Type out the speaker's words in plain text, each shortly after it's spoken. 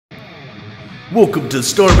Welcome to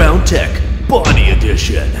Starbound Tech Body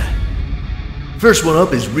Edition. First one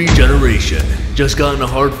up is Regeneration. Just got in a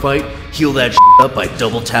hard fight, heal that up by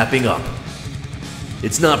double tapping up.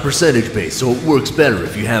 It's not percentage based, so it works better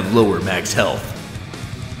if you have lower max health.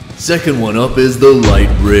 Second one up is the Light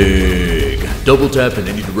Rig. Double tap in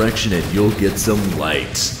any direction and you'll get some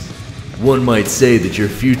light. One might say that your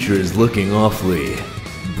future is looking awfully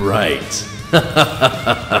bright.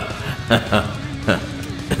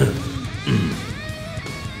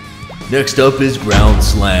 Next up is Ground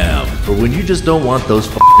Slam, for when you just don't want those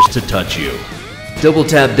f***ers to touch you. Double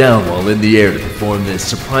tap down while in the air to perform this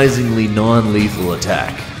surprisingly non-lethal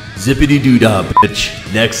attack. Zippity-doo-dah,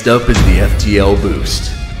 bitch. Next up is the FTL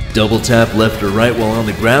Boost. Double tap left or right while on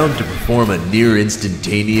the ground to perform a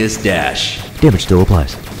near-instantaneous dash. Damage still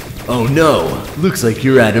applies. Oh no, looks like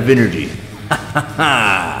you're out of energy. Ha ha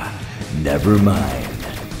ha! Never mind.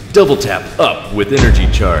 Double tap up with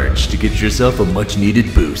energy charge to get yourself a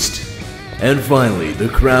much-needed boost. And finally, the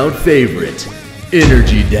crowd favorite,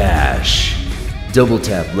 Energy Dash. Double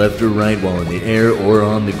tap left or right while in the air or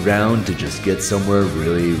on the ground to just get somewhere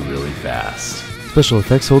really, really fast. Special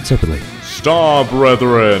effects hold separately. Star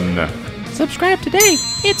Brethren! Subscribe today,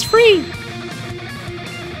 it's free!